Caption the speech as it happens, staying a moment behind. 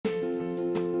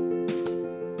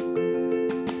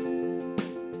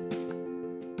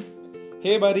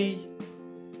Hey buddy,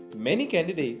 many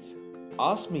candidates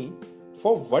ask me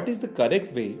for what is the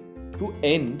correct way to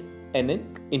end an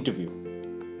interview.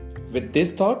 With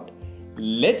this thought,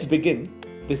 let's begin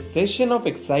this session of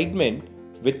excitement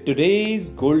with today's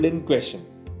golden question,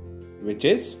 which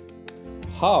is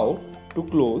how to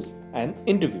close an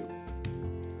interview.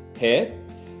 Here,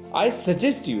 I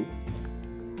suggest you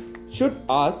should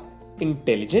ask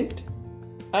intelligent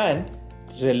and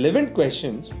relevant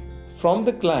questions from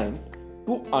the client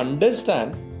to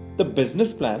understand the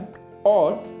business plan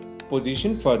or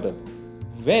position further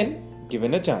when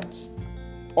given a chance.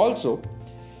 Also,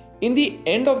 in the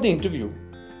end of the interview,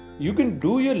 you can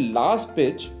do your last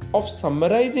pitch of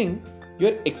summarizing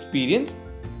your experience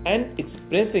and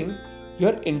expressing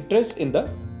your interest in the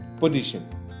position.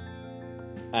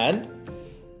 And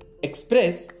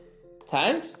express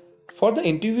thanks for the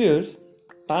interviewer's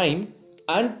time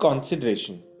and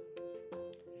consideration.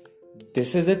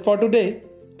 This is it for today,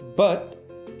 but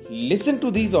listen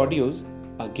to these audios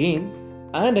again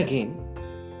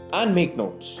and make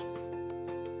notes.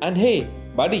 And hey,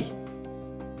 buddy,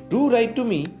 do write to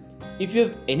me if you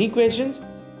have any questions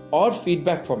or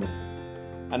feedback for me.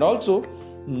 And also,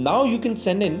 now you can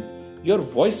send in your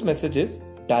voice messages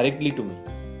directly to me.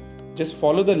 Just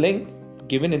follow the link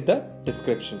given in the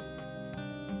description.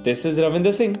 This is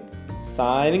Ravinder Singh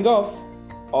signing off.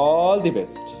 All the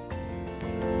best.